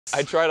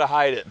I try to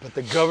hide it, but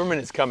the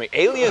government is coming.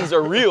 Aliens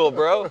are real,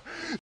 bro.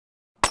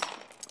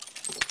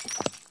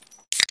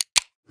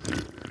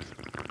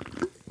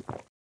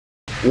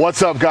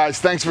 What's up, guys?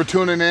 Thanks for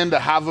tuning in to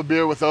Have a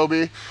Beer with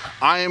Obi.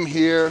 I am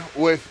here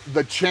with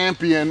the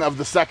champion of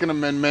the Second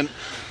Amendment,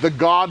 the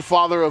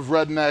godfather of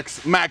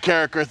rednecks, Matt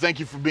Carriker. Thank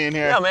you for being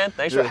here. Yeah, man.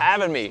 Thanks for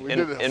having me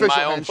in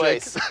my own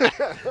place.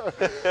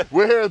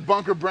 We're here at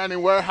Bunker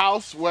Branding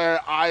Warehouse,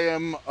 where I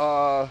am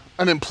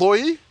an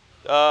employee.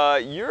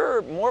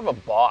 You're more of a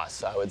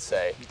boss, I would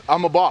say.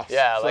 I'm a boss.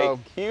 Yeah, like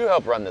you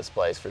help run this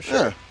place for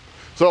sure. Yeah.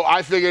 So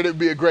I figured it'd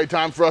be a great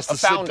time for us to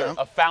sit down.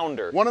 A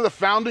founder. One of the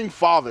founding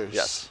fathers.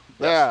 Yes.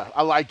 Yeah,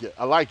 I like it.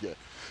 I like it.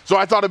 So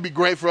I thought it'd be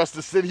great for us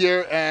to sit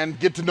here and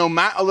get to know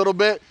Matt a little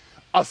bit,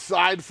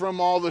 aside from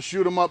all the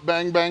shoot 'em up,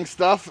 bang bang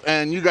stuff,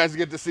 and you guys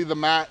get to see the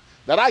Matt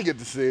that I get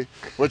to see,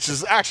 which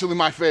is actually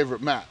my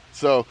favorite Matt.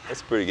 So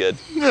that's pretty good.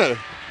 Yeah.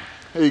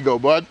 Here you go,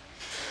 bud.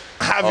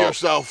 Have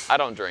yourself. I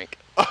don't drink.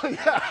 Oh,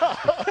 yeah.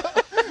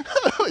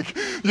 Like,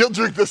 you'll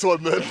drink this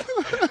one, man.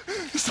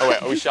 Oh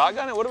wait, are we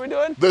shotgunning? What are we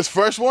doing? This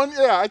first one?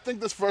 Yeah, I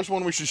think this first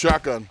one we should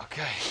shotgun.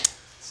 Okay,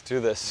 let's do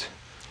this.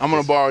 I'm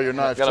gonna borrow your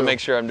knife. Gotta make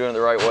sure I'm doing it the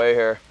right way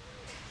here.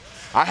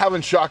 I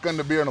haven't shotgunned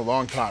a bear in a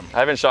long time. I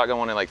haven't shotgunned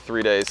one in like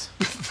 3 days.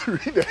 3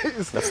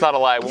 days? That's not a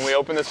lie. When we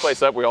open this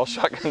place up, we all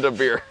shotgunned a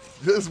beer.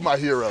 This is my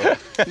hero.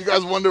 You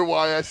guys wonder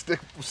why I stick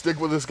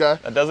with this guy?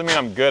 That doesn't mean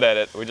I'm good at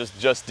it. We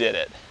just did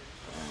it.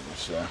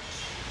 Sure.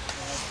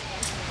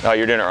 Oh,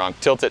 you're doing it wrong.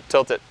 Tilt it,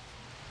 tilt it.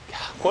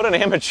 What an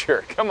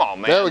amateur. Come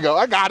on, man. There we go.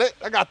 I got it.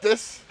 I got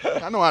this.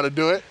 I know how to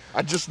do it.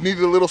 I just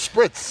needed a little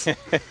spritz.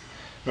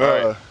 All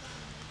right.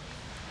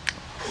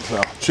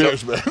 So,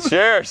 cheers, man.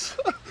 Cheers.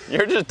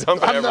 You're just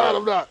dumping everything.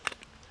 I'm not.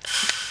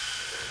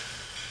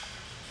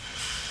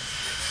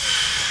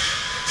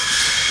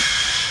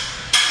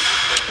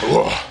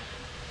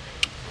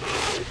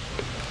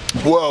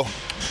 Well,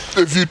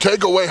 if you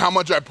take away how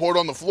much I poured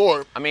on the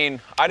floor. I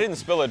mean, I didn't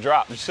spill a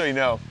drop, just so you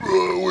know.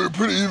 We're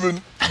pretty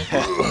even.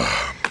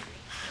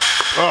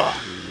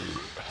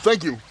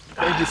 Thank you.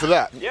 Thank you for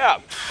that. Yeah.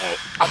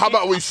 How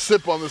about we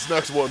sip on this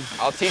next one?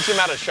 I'll teach him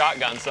how to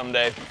shotgun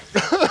someday.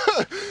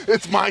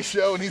 It's my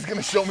show, and he's going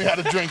to show me how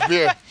to drink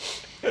beer.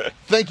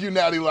 Thank you,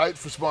 Natty Light,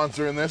 for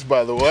sponsoring this,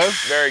 by the way.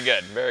 Very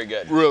good. Very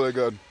good. Really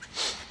good.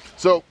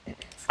 So,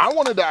 I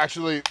wanted to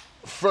actually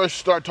first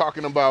start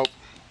talking about,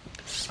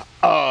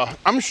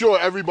 I'm sure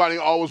everybody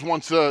always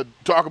wants to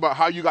talk about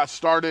how you got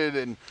started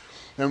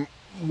and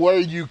where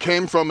you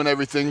came from and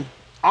everything.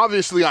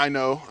 Obviously, I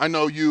know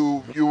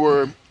you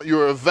were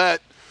a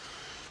vet.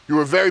 You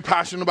were very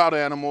passionate about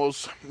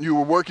animals. You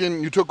were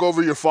working. You took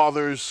over your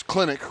father's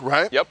clinic,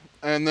 right? Yep.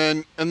 And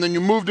then you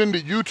moved into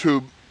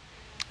YouTube.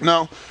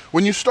 Now,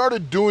 when you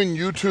started doing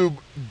YouTube,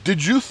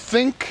 did you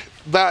think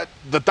that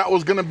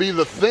was going to be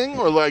the thing,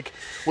 or like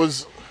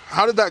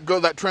how did that go?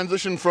 That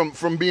transition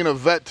from being a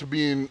vet to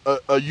being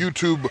a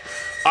YouTube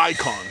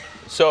icon?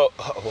 So,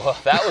 well,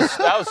 that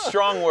was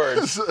strong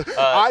words.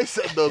 I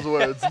said those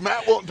words.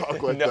 Matt won't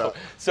talk like that.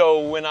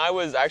 So when I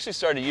actually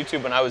started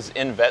YouTube when I was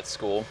in vet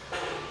school,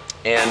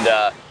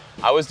 and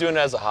I was doing it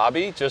as a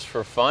hobby, just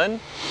for fun.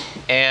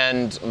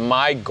 And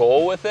my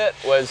goal with it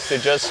was to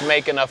just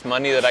make enough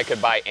money that I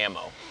could buy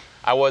ammo.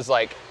 I was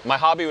like, my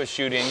hobby was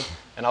shooting,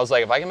 and I was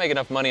like, if I can make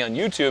enough money on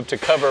YouTube to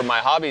cover my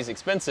hobby's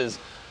expenses,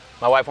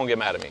 my wife won't get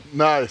mad at me.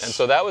 Nice. And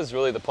so that was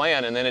really the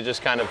plan, and then it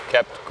just kind of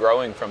kept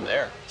growing from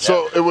there.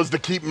 So it was to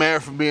keep Mare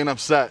from being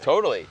upset.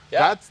 Totally.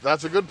 Yeah.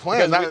 That's a good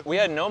plan. We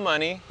had no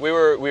money. We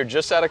were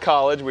just out of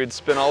college. We'd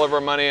spent all of our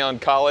money on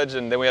college,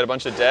 and then we had a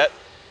bunch of debt.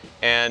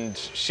 And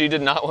she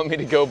did not want me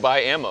to go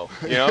buy ammo.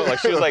 You know, like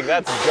she was like,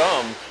 "That's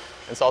dumb."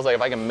 And so I was like,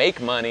 "If I can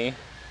make money,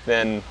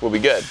 then we'll be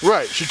good."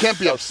 Right. She can't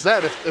be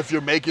upset if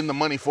you're making the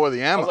money for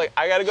the ammo. I was like,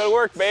 "I got to go to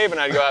work, babe," and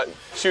I'd go out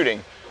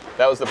shooting.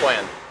 That was the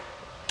plan.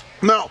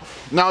 Now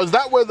is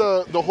that where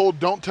the whole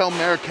 "don't tell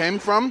Mare" came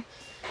from?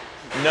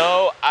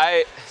 No,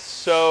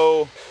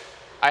 so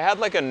I had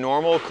like a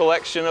normal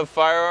collection of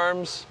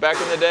firearms back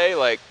in the day.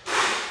 Like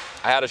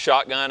I had a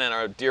shotgun and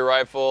a deer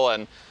rifle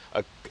and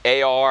a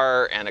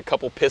AR and a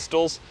couple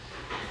pistols.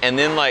 And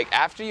then like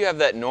after you have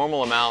that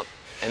normal amount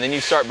and then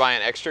you start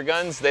buying extra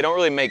guns, they don't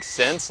really make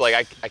sense.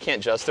 Like I can't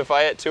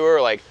justify it to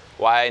her, like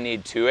why I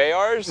need 2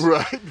 ARs.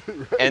 Right.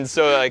 And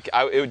so like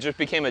it just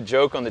became a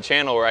joke on the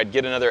channel where I'd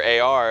get another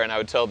AR and I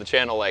would tell the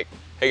channel like,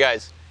 hey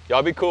guys,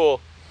 y'all be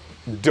cool.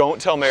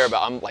 Don't tell Mare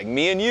about it. I'm like,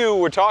 me and you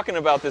were talking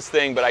about this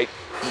thing, but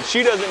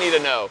she doesn't need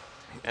to know.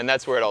 And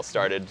that's where it all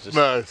started.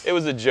 Nice. It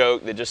was a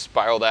joke that just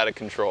spiraled out of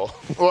control.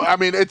 Well, I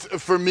mean,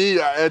 for me,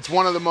 it's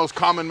one of the most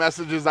common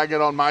messages I get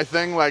on my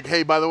thing. Like,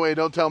 hey, by the way,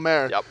 don't tell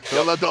Mare.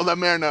 Yep. Don't let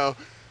Mare know.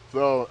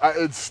 So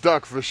it's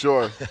stuck for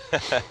sure.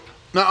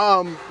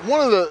 Now,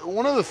 one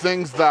of the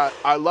things that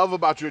I love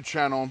about your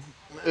channel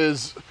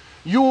is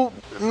you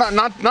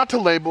not to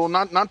label,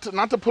 not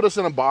to put us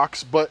in a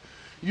box, but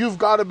you've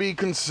got to be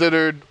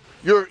considered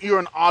you're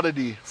an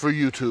oddity for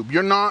YouTube.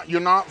 You're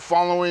not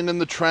following in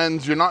the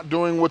trends. You're not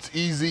doing what's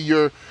easy.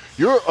 You're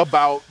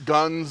about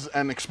guns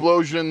and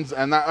explosions,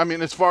 and that, I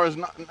mean, as far as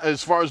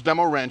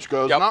Demo Ranch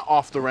goes, not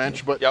off the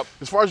ranch, but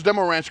as far as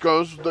Demo Ranch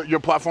goes, your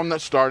platform that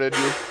started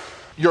you.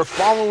 Your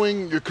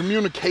following, your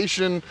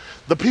communication,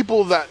 the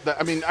people that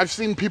I mean, I've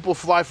seen people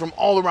fly from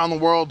all around the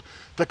world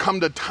to come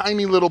to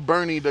tiny little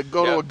Bernie to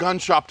go to a gun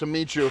shop to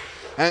meet you,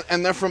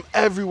 and they're from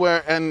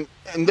everywhere, and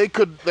they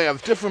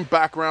have different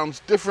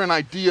backgrounds, different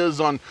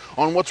ideas on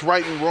what's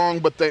right and wrong,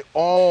 but they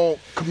all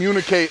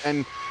communicate,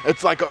 and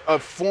it's like a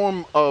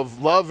form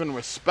of love and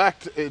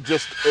respect. It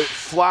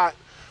flat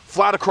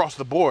across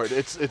the board.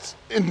 It's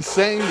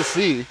insane to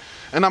see,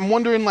 and I'm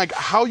wondering like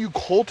how you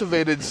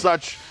cultivated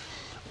such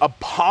a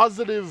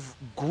positive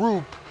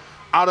group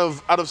out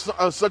of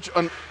such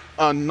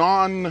a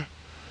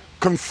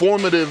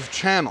non-conformative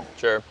channel.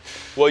 Sure.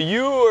 Well,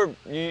 you're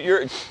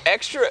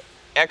extra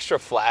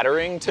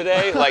flattering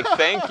today. Like,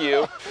 thank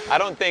you. I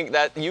don't think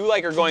that you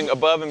like are going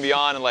above and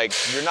beyond, and like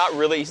you're not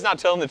really. He's not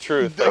telling the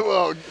truth. Like,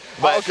 well,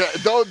 okay,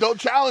 don't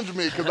challenge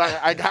me because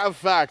I have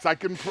facts. I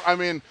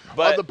mean,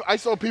 I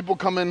saw people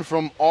come in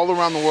from all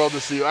around the world to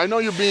see you. I know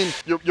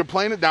you're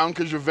playing it down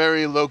because you're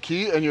very low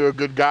key and you're a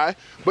good guy,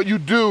 but you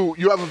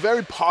have a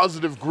very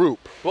positive group.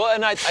 Well,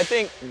 and I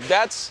think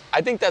that's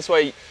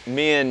why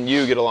me and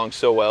you get along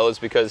so well, is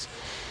because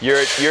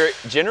you're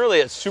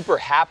generally a super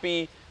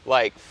happy,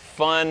 like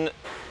fun,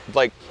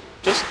 like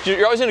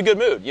you're always in a good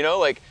mood, you know,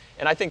 like,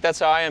 and I think that's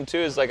how I am too,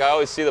 is like I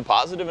always see the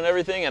positive in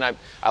everything, and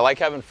I like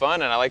having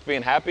fun, and I like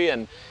being happy,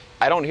 and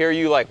I don't hear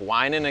you like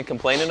whining and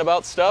complaining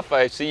about stuff.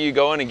 I see you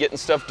going and getting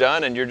stuff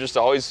done, and you're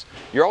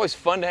always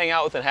fun to hang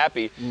out with and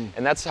happy.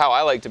 And that's how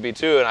I like to be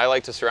too, and I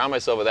like to surround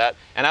myself with that.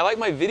 And I like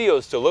my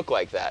videos to look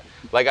like that.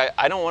 Like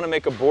I don't want to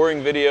make a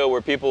boring video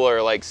where people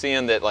are like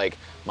seeing that like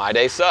my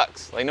day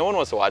sucks. Like no one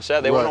wants to watch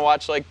that. They want to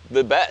watch like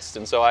the best.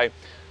 And so I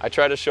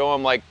try to show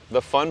them like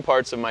the fun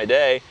parts of my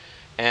day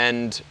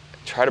and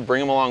try to bring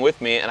them along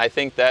with me. And I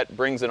think that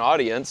brings an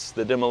audience,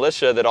 the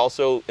Demolition, that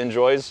also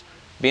enjoys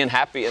being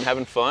happy and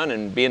having fun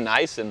and being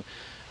nice. And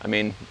I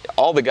mean,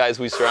 all the guys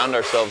we surround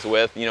ourselves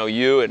with, you know,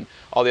 you and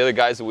all the other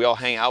guys that we all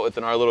hang out with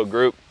in our little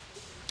group,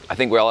 I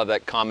think we all have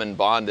that common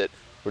bond that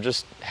we're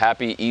just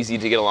happy, easy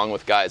to get along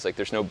with guys. Like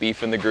there's no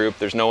beef in the group.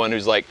 There's no one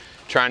who's like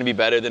trying to be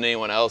better than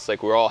anyone else.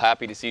 Like we're all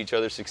happy to see each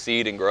other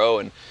succeed and grow,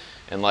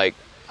 and like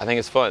I think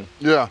it's fun.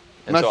 Yeah.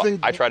 And so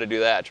I try to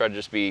do that. I try to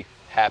just be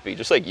happy,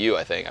 just like you,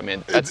 I think. I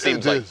mean, that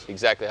seems like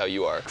exactly how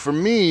you are. For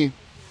me,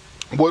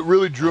 what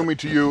really drew me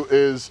to you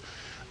is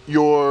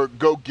your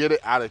go-get-it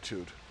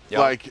attitude. Yep.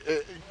 Like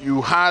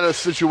you had a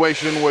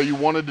situation where you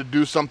wanted to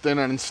do something,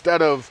 and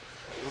instead of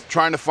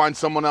trying to find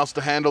someone else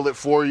to handle it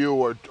for you,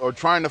 or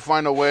trying to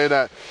find a way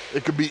that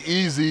it could be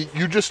easy,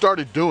 you just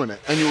started doing it,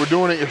 and you were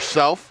doing it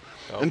yourself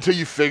until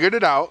you figured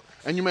it out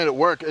and you made it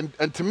work.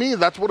 And to me,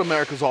 that's what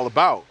America's all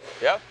about.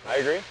 Yeah, I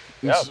agree.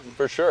 Yeah,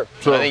 for sure.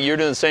 So I think you're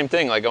doing the same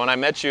thing. Like when I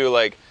met you,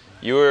 like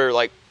you were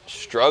like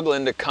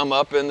struggling to come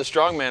up in the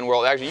strongman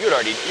world. Actually,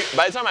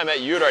 by the time I met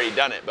you, you had already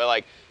done it, but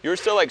like you were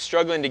still like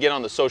struggling to get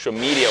on the social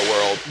media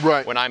world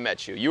when I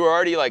met you. You were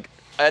already like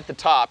at the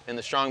top in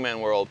the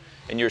strongman world,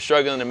 and you were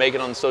struggling to make it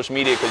on the social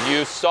media because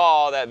you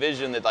saw that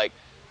vision that like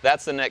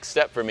that's the next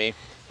step for me.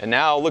 And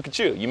now look at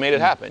you. You made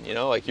it happen, you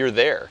know, like you're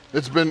there.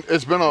 It's been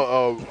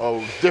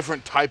a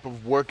different type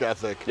of work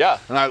ethic. Yeah.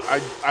 And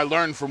I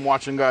learned from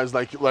watching guys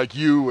like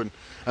you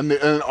and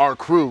our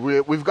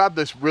crew. We've got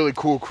this really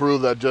cool crew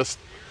that just,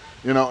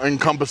 you know,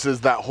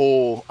 encompasses that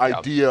whole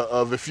idea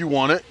of if you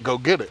want it, go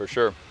get it. For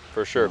sure.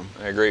 For sure.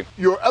 I agree.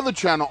 Your other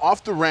channel,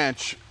 Off the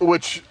Ranch,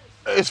 which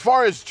as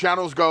far as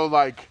channels go,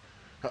 like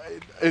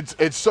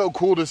it's so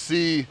cool to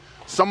see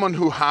someone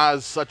who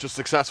has such a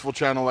successful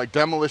channel like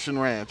Demolition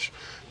Ranch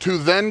to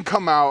then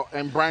come out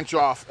and branch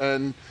off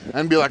and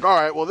be like, all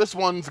right, well, this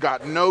one's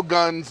got no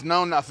guns,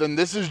 no nothing.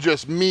 This is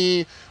just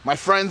me, my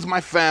friends, my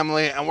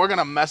family, and we're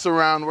gonna mess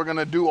around. We're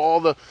gonna do all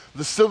the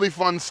silly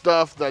fun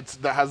stuff that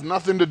has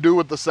nothing to do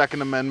with the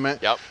Second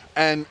Amendment. Yep.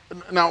 And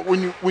now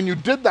when you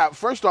did that,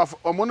 first off,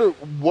 I wonder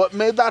what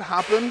made that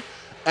happen,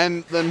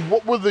 and then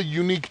what were the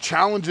unique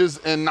challenges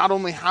in not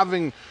only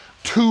having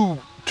two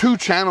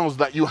channels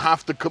that you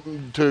have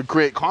to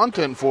create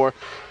content for,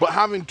 but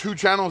having two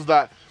channels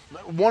that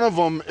one of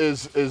them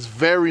is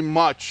very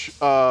much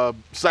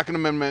Second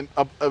Amendment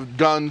of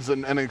guns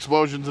and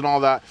explosions and all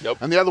that,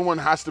 and the other one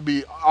has to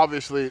be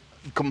obviously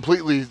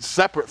completely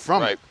separate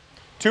from it.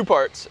 Two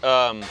parts.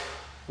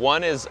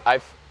 One is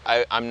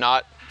I'm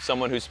not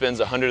someone who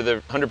spends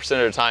 100% of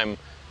their time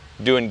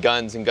doing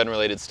guns and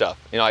gun-related stuff.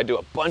 You know, I do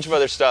a bunch of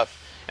other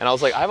stuff, and I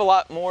was like, I have a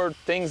lot more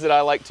things that I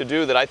like to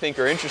do that I think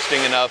are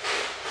interesting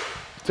enough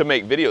to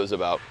make videos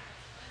about.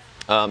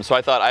 So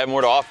I thought I have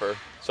more to offer,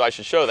 so I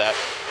should show that.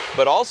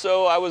 But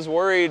also I was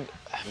worried,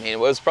 I mean, it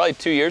was probably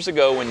 2 years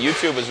ago when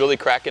YouTube was really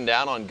cracking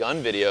down on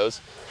gun videos.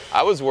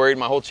 I was worried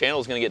my whole channel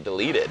was gonna get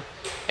deleted.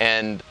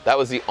 And that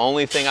was the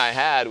only thing I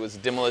had was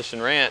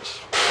Demolition Ranch,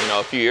 you know,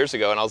 a few years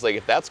ago. And I was like,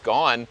 if that's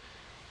gone,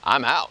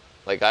 I'm out.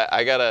 Like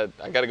I gotta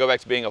go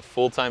back to being a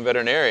full-time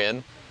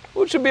veterinarian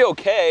which would be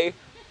okay,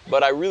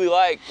 but I really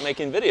like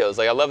making videos.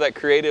 Like I love that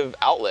creative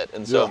outlet.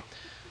 And so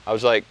I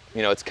was like,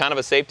 you know, it's kind of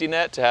a safety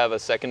net to have a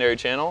secondary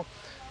channel,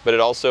 but it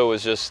also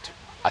was just,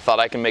 I thought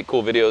I can make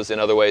cool videos in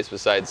other ways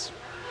besides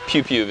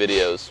pew pew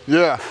videos.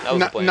 Yeah.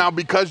 Now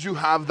because you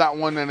have that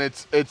one and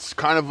it's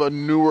kind of a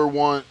newer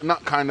one,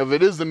 not kind of,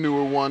 it is the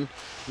newer one.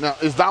 Now,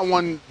 is that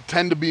one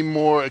tend to be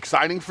more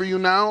exciting for you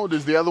now?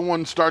 Is the other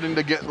one starting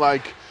to get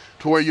like,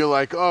 to where you're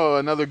like, oh,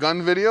 another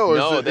gun video? Or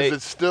no, is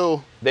it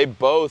still? They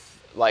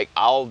both, like,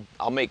 I'll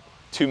make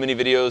too many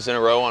videos in a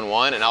row on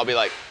one, and I'll be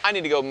like, I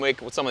need to go make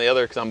some of the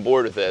other because I'm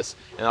bored with this.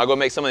 And I'll go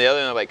make some of the other,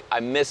 and I'm like, I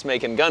miss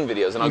making gun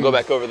videos. And I'll go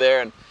back over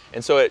there,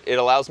 and so it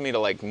allows me to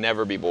like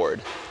never be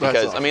bored.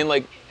 Because, awesome. I mean,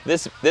 like,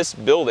 this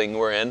building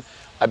we're in,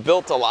 I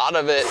built a lot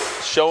of it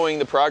showing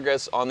the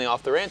progress on the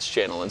Off the Ranch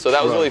channel. And so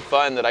that was really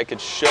fun that I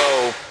could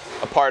show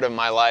a part of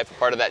my life, a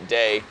part of that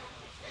day,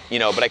 you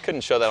know, but I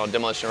couldn't show that on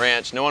Demolition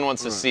Ranch. No one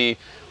wants to see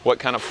what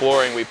kind of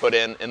flooring we put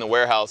in the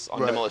warehouse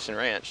on Demolition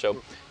Ranch.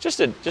 So just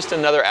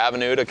another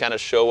avenue to kind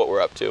of show what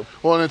we're up to.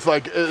 Well, and it's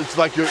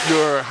like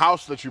your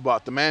house that you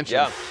bought, the mansion.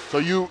 Yeah. So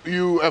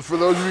you for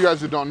those of you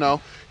guys who don't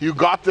know, you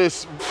got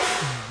this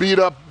beat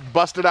up,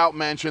 busted out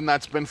mansion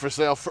that's been for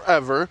sale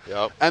forever.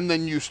 Yep. And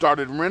then you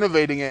started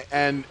renovating it,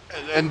 and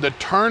the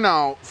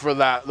turnout for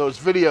those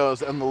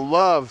videos and the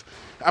love.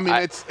 I mean,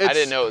 I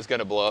didn't know it was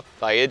gonna blow up.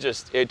 Like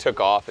it took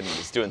off, and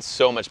it's doing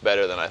so much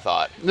better than I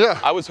thought. Yeah.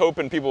 I was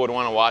hoping people would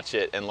want to watch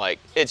it, and like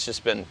it's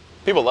just been,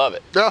 people love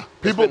it. Yeah.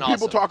 People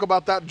talk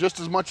about that just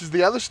as much as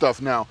the other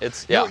stuff now.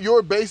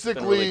 You're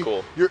basically really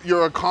cool.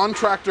 You're a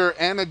contractor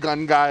and a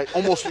gun guy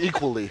almost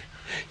equally.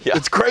 Yeah.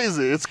 It's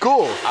crazy. It's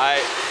cool.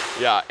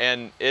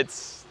 And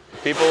it's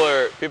people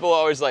are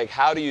always like,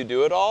 how do you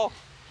do it all?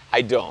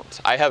 I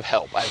don't. I have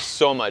help. I have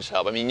so much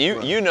help. I mean,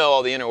 you know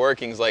all the inner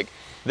workings. Like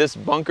this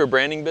bunker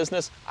branding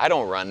business, I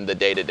don't run the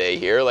day-to-day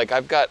here. Like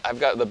I've got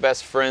the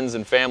best friends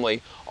and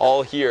family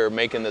all here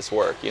making this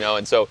work, you know.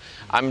 And so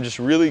I'm just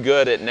really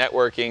good at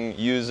networking,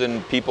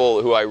 using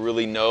people who I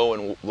really know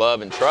and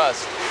love and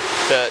trust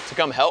to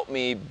come help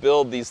me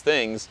build these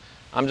things.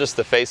 I'm just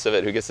the face of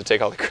it who gets to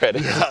take all the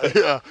credit.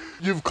 Yeah.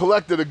 You've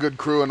collected a good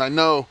crew, and I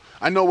know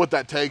what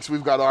that takes.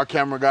 We've got our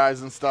camera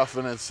guys and stuff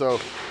in it. So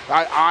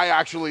I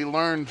actually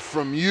learned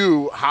from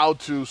you how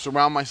to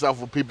surround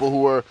myself with people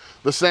who are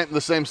the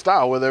same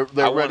style, where they're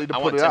ready to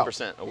put it out. I want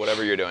 10% of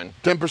whatever you're doing.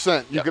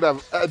 10%. You could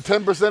have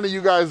 10% of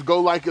you guys go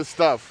like his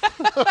stuff.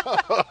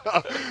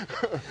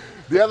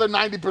 The other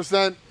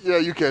 90%, yeah,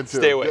 you can too.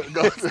 Stay away.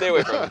 Stay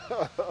away from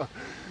it.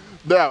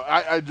 Yeah,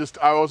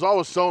 I was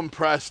always so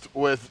impressed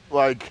with,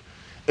 like,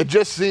 it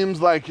just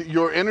seems like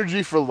your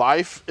energy for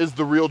life is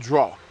the real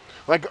draw.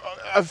 Like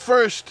at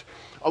first,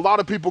 a lot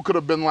of people could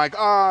have been like,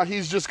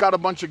 he's just got a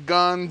bunch of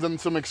guns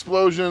and some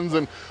explosions,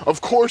 and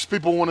of course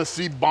people want to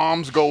see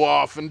bombs go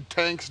off and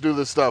tanks do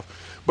this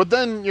stuff. But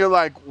then you're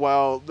like,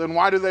 well, then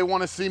why do they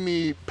want to see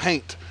me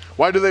paint?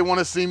 Why do they want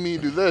to see me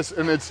do this?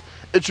 And it's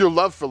your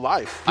love for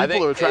life.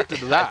 People are attracted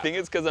to that. I think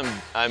it's because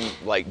I'm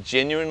like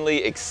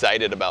genuinely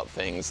excited about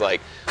things,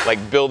 like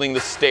building the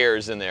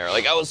stairs in there.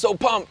 Like I was so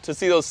pumped to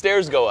see those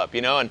stairs go up,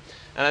 you know, and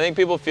I think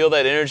people feel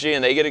that energy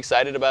and they get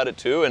excited about it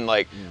too. And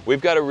like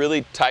we've got a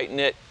really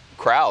tight-knit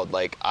crowd.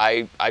 Like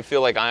I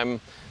feel like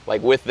I'm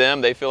like with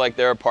them, they feel like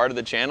they're a part of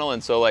the channel.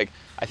 And so like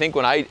I think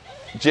when I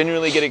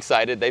genuinely get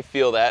excited, they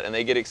feel that and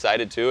they get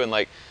excited too. And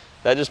like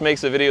that just makes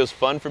the videos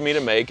fun for me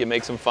to make. It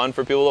makes them fun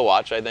for people to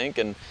watch, I think.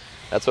 And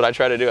that's what I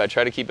try to do. I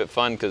try to keep it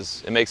fun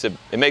because it makes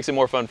it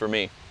more fun for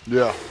me.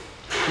 Yeah.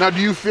 Now, do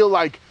you feel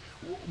like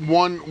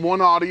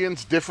one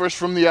audience differs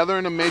from the other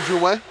in a major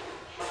way?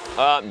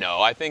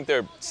 No, I think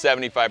they're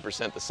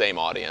 75% the same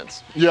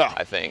audience. Yeah.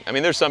 I think. I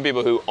mean, there's some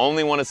people who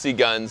only want to see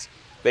guns.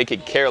 They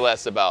could care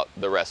less about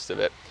the rest of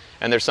it.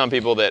 And there's some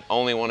people that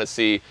only want to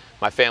see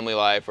my family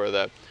life or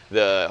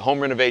the home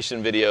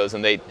renovation videos,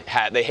 and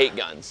they hate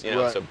guns, you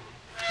know. Right. So,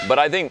 but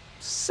I think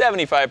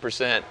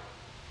 75%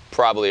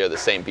 probably are the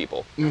same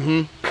people.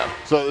 Mm-hmm. Yeah.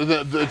 So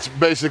it's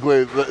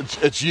basically,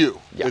 it's you.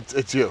 Yeah.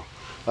 It's you.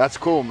 That's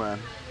cool, man.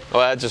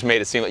 Well, that just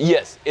made it seem like,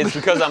 yes, it's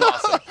because I'm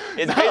awesome.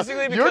 It's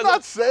basically because you're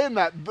not saying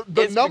that.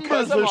 The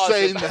numbers are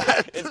saying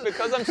that. It's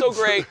because I'm so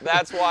great.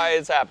 That's why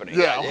it's happening.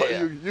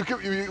 Yeah.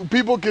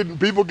 People can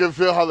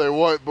feel how they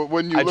want, but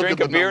when you look at the numbers. I drink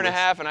a beer and a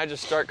half and I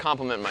just start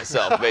complimenting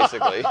myself,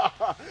 basically.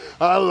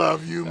 I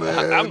love you,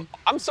 man.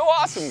 I'm so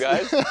awesome,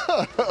 guys.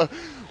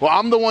 Well,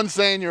 I'm the one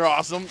saying you're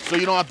awesome, so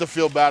you don't have to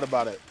feel bad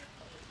about it.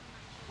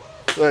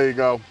 There you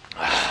go.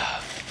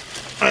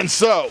 And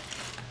so.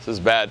 This is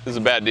bad. This is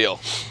a bad deal.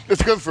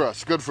 It's good for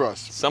us. Good for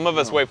us. Some of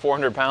us weigh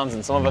 400 pounds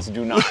and some of us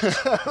do not.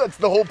 That's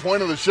the whole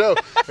point of the show.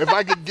 If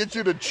I could get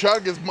you to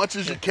chug as much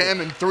as you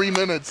can in 3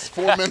 minutes,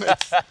 4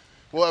 minutes,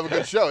 we'll have a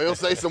good show. He'll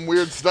say some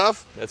weird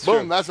stuff. That's Boom,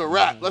 true. That's a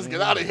wrap. Let's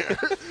get out of here.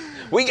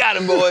 We got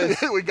him, boys.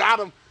 We got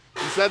him.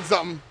 He said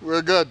something.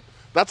 We're good.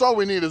 That's all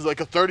we need is like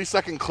a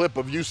 30-second clip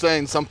of you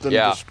saying something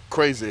just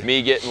crazy.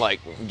 Me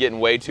getting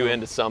way too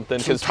into something.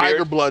 Some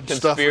tiger blood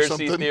stuff or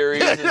conspiracy something.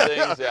 theories and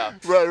things. Yeah.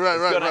 Right.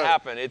 It's gonna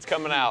happen. It's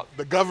coming out.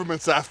 The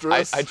government's after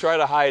us. I try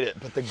to hide it,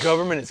 but the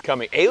government is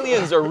coming.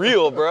 Aliens are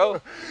real,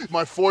 bro.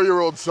 My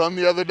 4-year-old son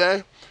the other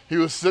day, he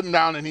was sitting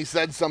down and he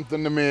said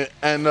something to me,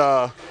 and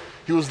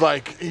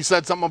he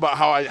said something about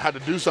how I had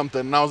to do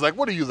something, and I was like,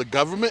 what are you, the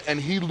government? And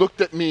he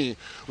looked at me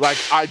like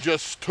I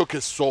just took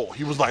his soul.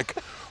 He was like,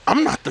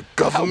 I'm not the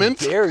government.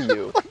 How dare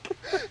you?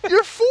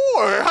 You're 4.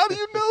 How do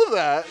you know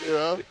that? You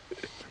know?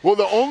 Well,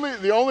 the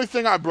only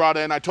thing I brought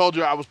in, I told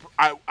you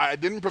I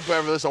didn't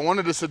prepare for this. I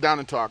wanted to sit down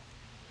and talk,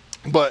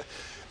 but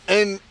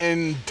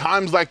in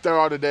times like there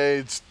are today,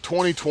 it's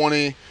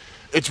 2020.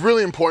 It's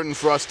really important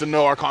for us to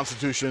know our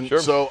Constitution. Sure.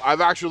 So I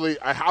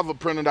have a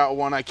printed out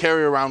one I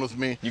carry around with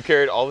me. You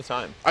carry it all the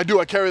time. I do.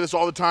 I carry this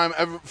all the time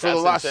for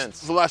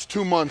the last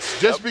 2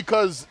 months, just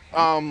because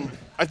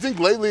I think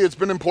lately it's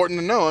been important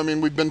to know. I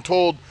mean, we've been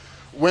told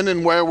when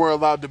and where we're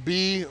allowed to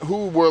be,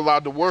 who we're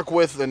allowed to work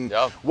with, and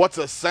what's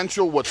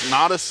essential, what's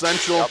not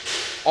essential,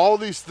 all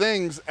these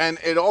things, and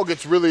it all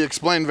gets really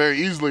explained very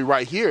easily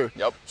right here.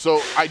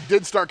 So I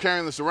did start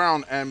carrying this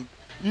around, and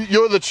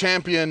you're the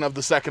champion of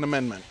the Second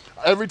Amendment.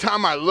 Every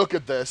time I look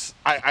at this,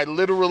 I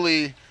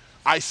literally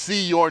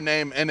see your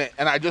name in it,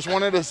 and I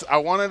wanted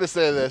to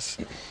say this.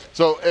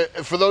 So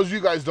for those of you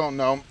guys don't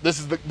know, this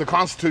is the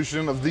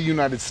Constitution of the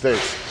United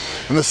States.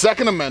 And the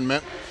Second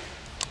Amendment,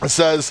 it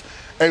says,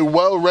 a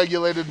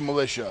well-regulated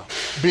militia,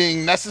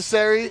 being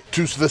necessary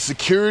to the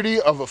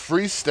security of a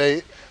free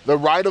state, the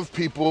right of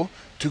people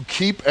to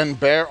keep and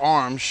bear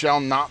arms shall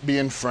not be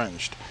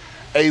infringed.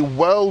 A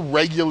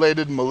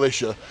well-regulated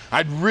militia.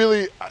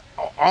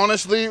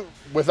 Honestly,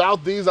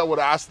 without these, I would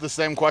ask the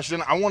same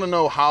question. I want to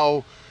know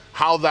how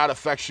that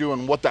affects you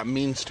and what that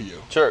means to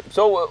you. Sure.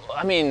 So,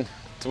 I mean,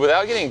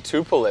 without getting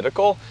too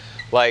political,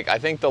 like, I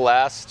think the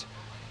last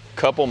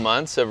couple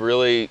months have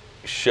really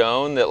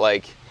shown that,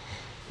 like,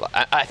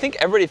 I think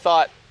everybody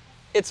thought,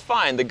 it's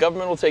fine, the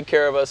government will take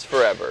care of us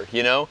forever,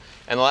 you know?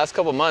 And the last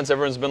couple months,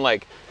 everyone's been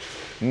like,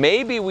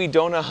 maybe we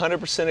don't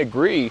 100%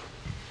 agree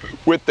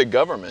with the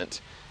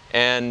government.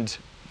 And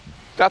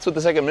that's what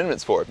the Second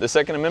Amendment's for. The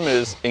Second Amendment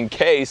is in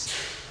case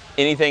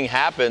anything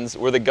happens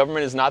where the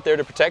government is not there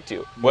to protect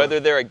you,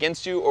 whether they're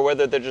against you or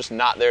whether they're just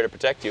not there to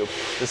protect you.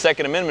 The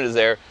Second Amendment is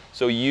there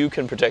so you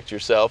can protect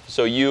yourself,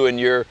 so you and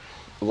your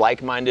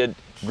like-minded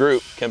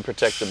group can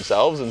protect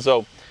themselves. And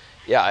so,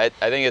 yeah,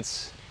 I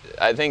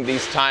think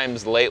these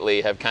times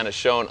lately have kind of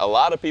shown a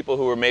lot of people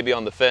who were maybe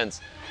on the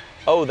fence,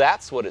 oh,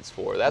 that's what it's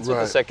for. That's what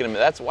the Second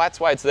Amendment, that's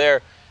why it's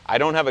there. I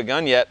don't have a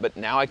gun yet, but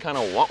now I kind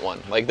of want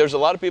one. Like, there's a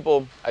lot of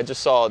people, I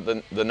just saw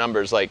the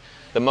numbers, like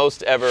the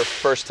most ever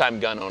first-time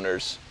gun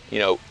owners, you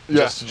know,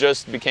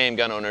 just became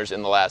gun owners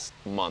in the last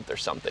month or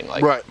something.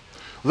 Like. Right.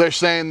 They're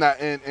saying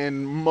that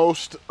in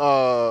most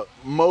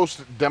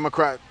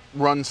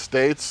Democrat-run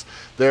states,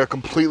 they're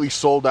completely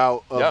sold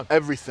out of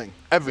everything.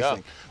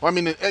 Everything. Well, I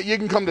mean, you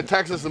can come to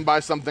Texas and buy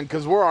something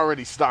because we're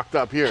already stocked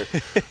up here.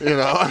 You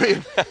know, I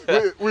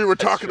mean, we were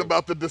talking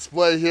about the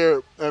display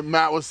here, and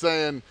Matt was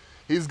saying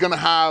he's going to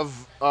have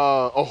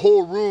a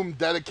whole room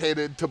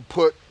dedicated to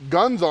put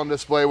guns on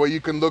display where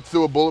you can look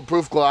through a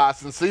bulletproof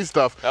glass and see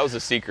stuff. That was a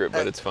secret,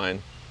 but it's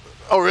fine.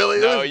 Oh, really?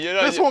 No, you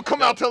know, this won't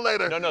come out till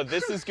later. No,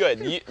 this is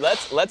good.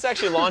 Let's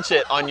actually launch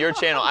it on your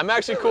channel. I'm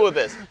actually cool with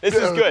this. This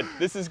is good.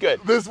 This is good.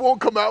 This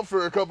won't come out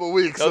for a couple of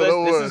weeks. No,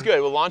 so this is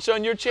good. We'll launch it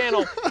on your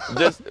channel.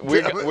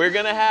 We're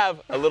gonna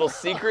have a little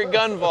secret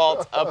gun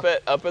vault up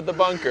at the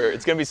bunker.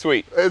 It's gonna be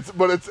sweet.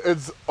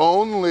 It's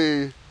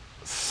only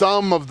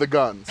some of the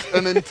guns.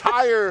 An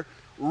entire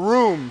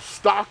room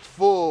stocked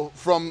full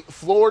from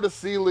floor to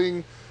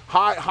ceiling,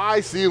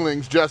 high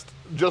ceilings,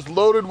 just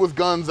loaded with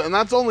guns, and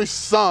that's only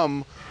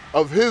some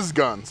of his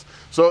guns.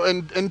 So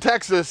in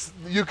Texas,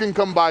 you can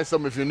come buy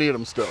some if you need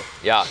them still.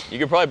 Yeah, you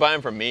could probably buy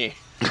them from me.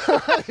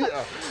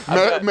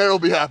 Mayor will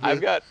be happy.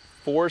 I've got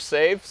 4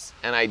 safes,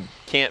 and I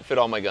can't fit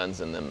all my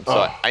guns in them,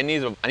 so I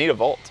need a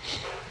vault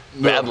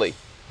badly.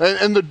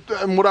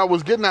 And what I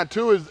was getting at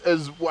too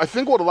is I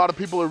think what a lot of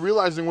people are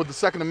realizing with the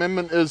Second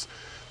Amendment is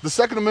the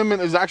Second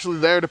Amendment is actually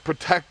there to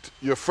protect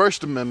your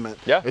First Amendment.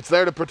 Yeah. It's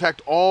there to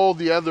protect all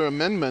the other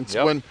amendments.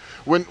 Yep.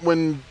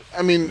 When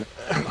I mean,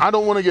 I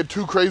don't want to get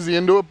too crazy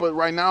into it, but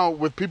right now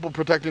with people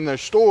protecting their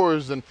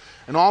stores and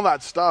all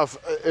that stuff,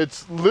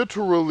 it's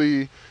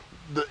literally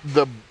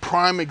the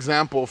prime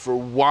example for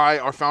why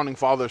our founding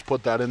fathers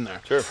put that in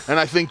there. Sure. And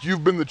I think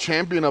you've been the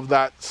champion of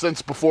that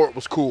since before it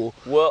was cool.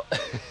 Well,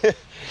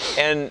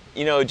 and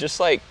you know, just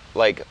like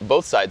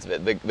both sides of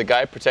it, the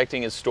guy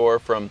protecting his store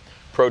from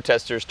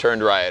protesters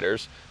turned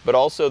rioters, but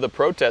also the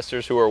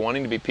protesters who are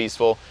wanting to be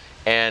peaceful,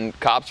 and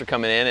cops are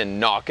coming in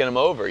and knocking them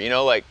over, you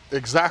know, like.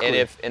 Exactly.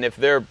 And if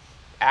they're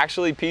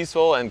actually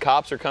peaceful and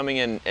cops are coming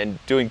in and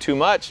doing too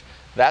much,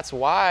 that's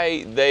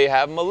why they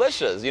have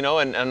militias, you know,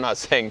 and I'm not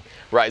saying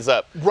rise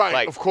up. Right,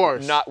 like, of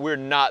course. We're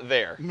not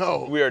there.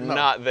 No. We are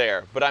not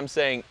there. But I'm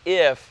saying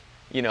if,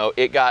 you know,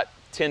 it got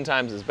 10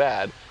 times as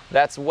bad,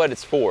 that's what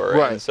it's for.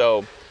 Right. And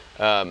so.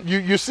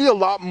 You see a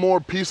lot more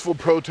peaceful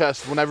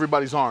protests when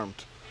everybody's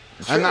armed.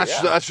 Sure, and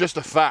that's just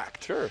a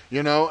fact. Sure.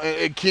 You know,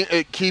 it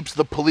keeps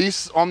the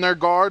police on their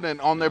guard and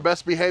on their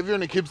best behavior,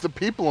 and it keeps the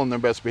people on their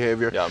best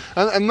behavior. Yeah.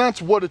 And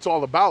that's what it's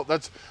all about.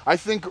 I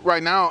think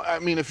right now, I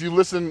mean, if you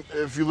listen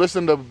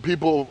to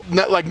people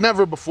like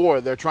never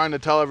before, they're trying to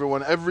tell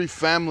everyone every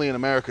family in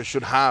America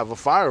should have a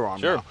firearm.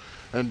 Sure. Now.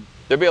 And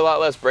there'd be a lot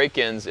less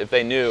break-ins if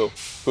they knew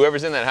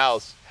whoever's in that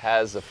house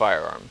has a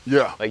firearm.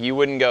 Yeah. Like you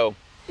wouldn't go,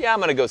 yeah, I'm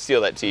gonna go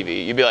steal that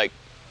TV. You'd be like,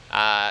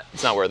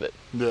 it's not worth it.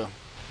 Yeah.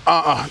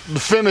 To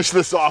finish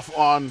this off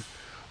on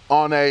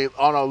a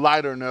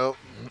lighter note,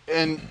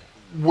 and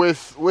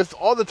with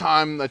all the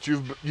time that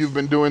you've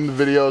been doing the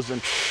videos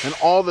and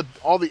all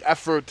the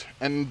effort,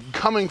 and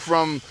coming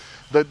from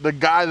the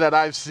guy that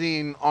I've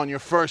seen on your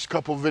first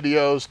couple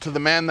videos to the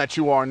man that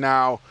you are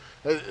now,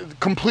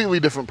 completely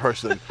different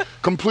person.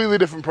 Completely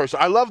different person.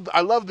 I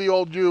love the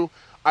old you.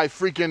 I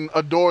freaking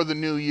adore the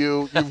new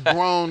you. You've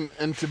grown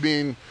into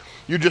being.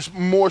 You just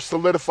more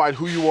solidified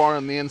who you are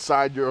on the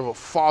inside. You're a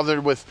father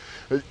with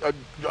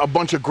a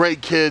bunch of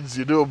great kids.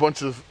 You do a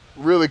bunch of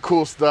really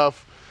cool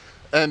stuff.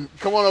 And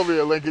come on over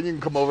here, Lincoln. You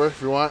can come over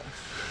if you want.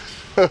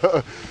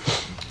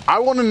 I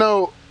want to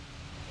know,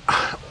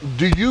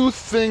 do you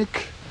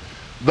think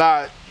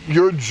that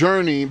your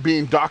journey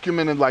being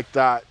documented like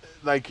that,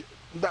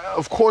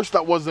 of course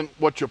that wasn't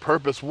what your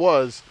purpose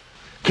was.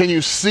 Can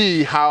you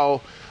see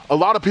how a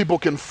lot of people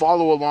can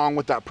follow along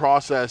with that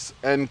process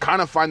and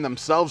kind of find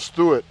themselves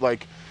through it?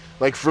 Like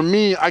for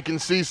me, I can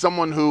see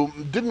someone who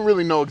didn't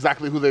really know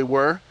exactly who they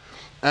were,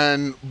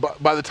 and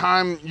by the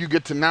time you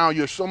get to now,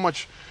 you're so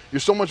much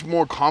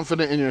more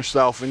confident in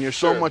yourself, and you're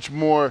so much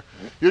more,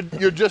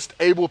 you're just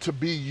able to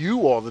be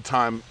you all the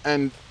time,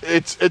 and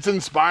it's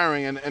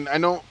inspiring. And I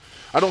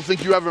don't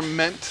think you ever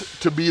meant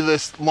to be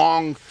this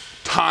long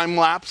time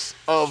lapse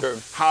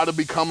of how to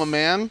become a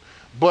man,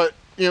 but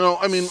you know,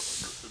 I mean,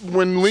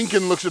 when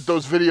Lincoln looks at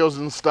those videos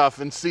and stuff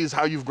and sees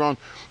how you've grown,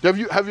 have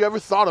you ever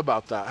thought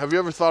about that? Have you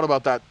ever thought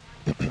about that?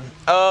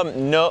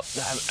 No,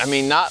 I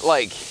mean, not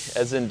like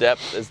as in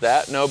depth as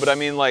that. No, but I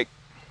mean, like,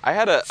 I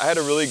had a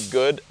really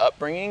good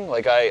upbringing.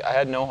 Like I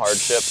had no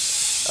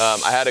hardships.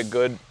 I had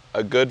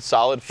a good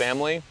solid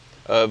family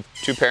of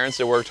two parents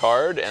that worked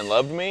hard and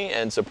loved me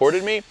and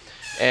supported me.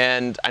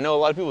 And I know a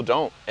lot of people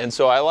don't. And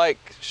so I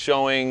like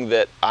showing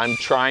that I'm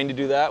trying to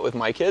do that with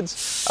my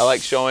kids. I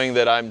like showing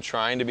that I'm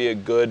trying to be a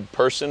good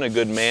person, a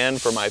good man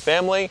for my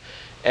family.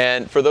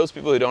 And for those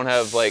people who don't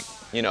have, like,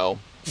 you know,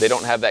 they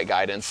don't have that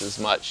guidance as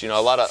much. You know,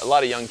 a lot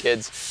of young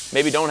kids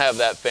maybe don't have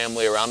that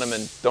family around them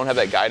and don't have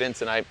that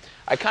guidance. And I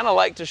kind of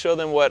like to show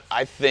them what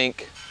I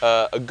think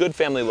a good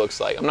family looks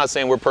like. I'm not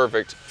saying we're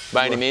perfect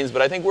by any means,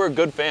 but I think we're a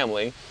good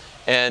family.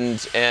 And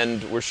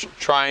we're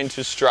trying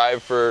to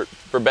strive for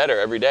better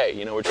every day.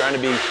 You know, we're trying to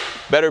be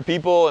better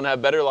people and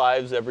have better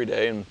lives every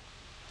day, and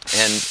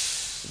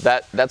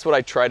that's what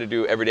I try to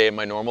do every day in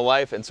my normal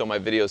life. And so my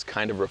videos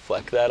kind of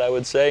reflect that, I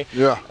would say.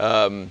 Yeah.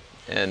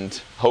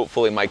 And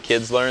hopefully my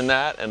kids learn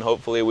that, and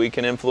hopefully we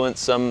can influence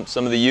some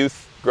of the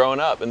youth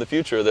growing up in the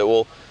future that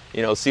will,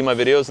 you know, see my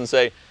videos and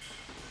say,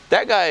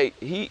 that guy,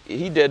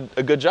 he did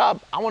a good job.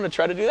 I want to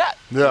try to do that.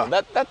 Yeah. You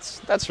know,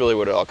 that's really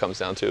what it all comes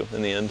down to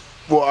in the end.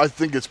 Well, I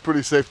think it's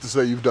pretty safe to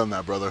say you've done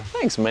that, brother.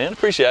 Thanks, man.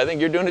 Appreciate it. I think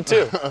you're doing it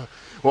too.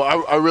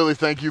 Well, I really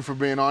thank you for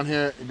being on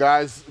here.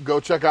 Guys, go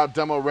check out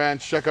Demo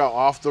Ranch. Check out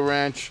Off the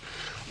Ranch.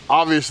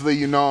 Obviously,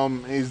 you know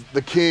him. He's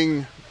the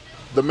king,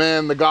 the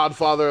man, the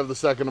godfather of the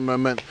Second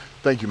Amendment.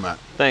 Thank you, Matt.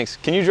 Thanks.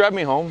 Can you drive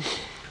me home?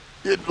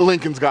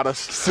 Lincoln's got us.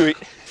 Sweet.